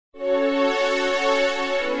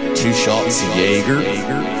2 shots of Jaeger.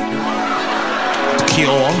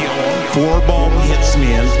 Tequila. 4 bomb hits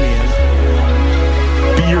man.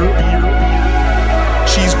 Beer.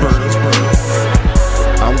 Cheeseburger.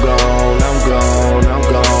 I'm gone, I'm gone, I'm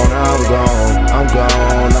gone, I'm gone, I'm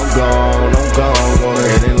gone, I'm gone, I'm gone. Go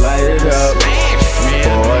ahead and light it up,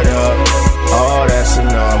 pour it up. Oh, that's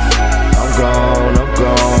enough. I'm gone, I'm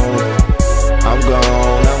gone, I'm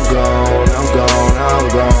gone, I'm gone, I'm gone, I'm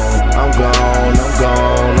gone, I'm gone, I'm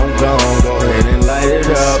gone, I'm gone. Go ahead and light it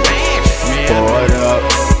up, pour it up.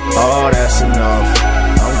 Oh, that's enough.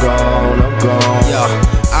 I'm gone, I'm gone. Yeah,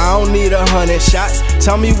 I don't need 100 shots.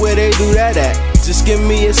 Tell me where they do that at. Just give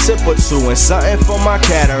me a sip or 2 and something for my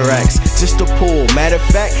cataracts. Just a pull, matter of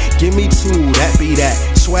fact, give me 2, that be that.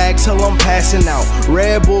 Swag till I'm passing out,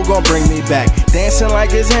 Red Bull gon' bring me back. Dancing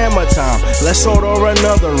like it's hammer time, let's order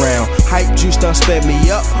another round. Hype juice done sped me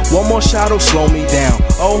up, 1 more shot'll slow me down.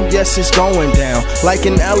 Oh yes, it's going down, like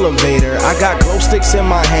an elevator. I got glow sticks in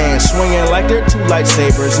my hands, swinging like they're 2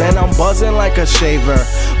 lightsabers. And I'm buzzing like a shaver,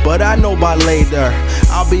 but I know by later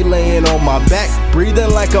I'll be laying on my back, breathing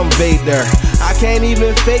like I'm Vader. I can't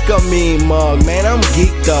even fake a mean mug, man, I'm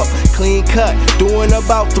geeked up. Clean cut, doing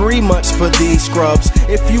about 3 months for these scrubs.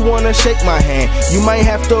 If you wanna shake my hand, you might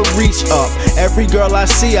have to reach up. Every girl I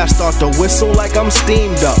see, I start to whistle like I'm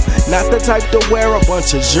steamed up. Not the type to wear a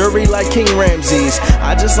bunch of jewelry like King Ramses.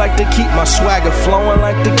 I just like to keep my swagger flowing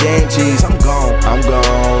like the Ganges. I'm gone, I'm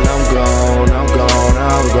gone, I'm gone, I'm gone,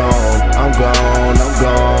 I'm gone, I'm gone, I'm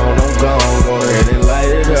gone, I'm gone. Go ahead and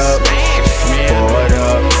light it up, pour it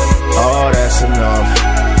up. Oh, that's enough.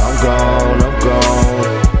 I'm gone, I'm gone,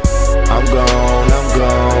 I'm gone, I'm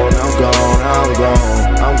gone, I'm gone, I'm gone,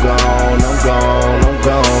 I'm gone, I'm gone, I'm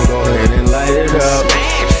gone. Go ahead and light it up,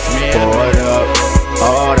 pour it up.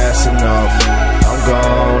 Oh, that's enough. I'm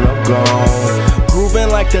gone, I'm gone. Grooving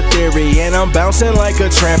like the Theory, and I'm bouncing like a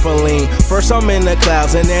trampoline. First I'm in the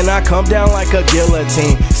clouds, and then I come down like a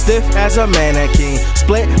guillotine. Stiff as a mannequin,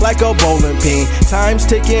 split like a bowling pin. Time's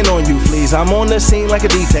ticking on you, fleas. I'm on the scene like a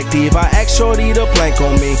detective. I asked shorty to plank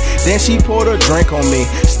on me, then she poured a drink on me.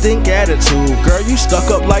 Stink attitude, girl, you stuck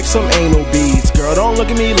up like some anal beads. Girl, don't look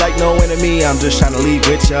at me like no enemy, I'm just trying to leave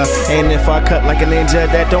with ya. And if I cut like a ninja,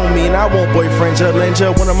 that don't mean I won't boyfriend ya. Lend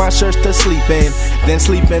ya one of my shirts to sleep in, then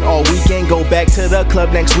sleeping all weekend. Go back to the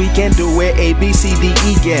club next weekend, do it A, B, C, D,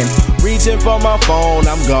 E again. Reaching for my phone,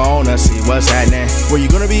 I'm gonna see what's happening. Where you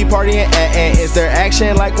gonna be partying at, and is there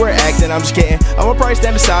action like we're acting? I'm just kidding, I'ma probably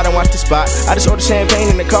stand aside and watch the spot. I just ordered champagne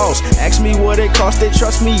in the cost. Ask me what it cost, they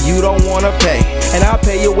trust me, you don't wanna pay. And I'll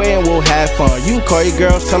pay your way and we'll have fun. You can call your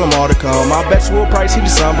girls, tell them all to come. I bet you we'll probably see the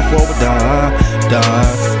sun before we're done.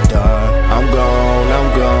 I'm gone, I'm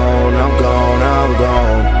gone, I'm gone, I'm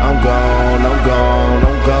gone, I'm gone.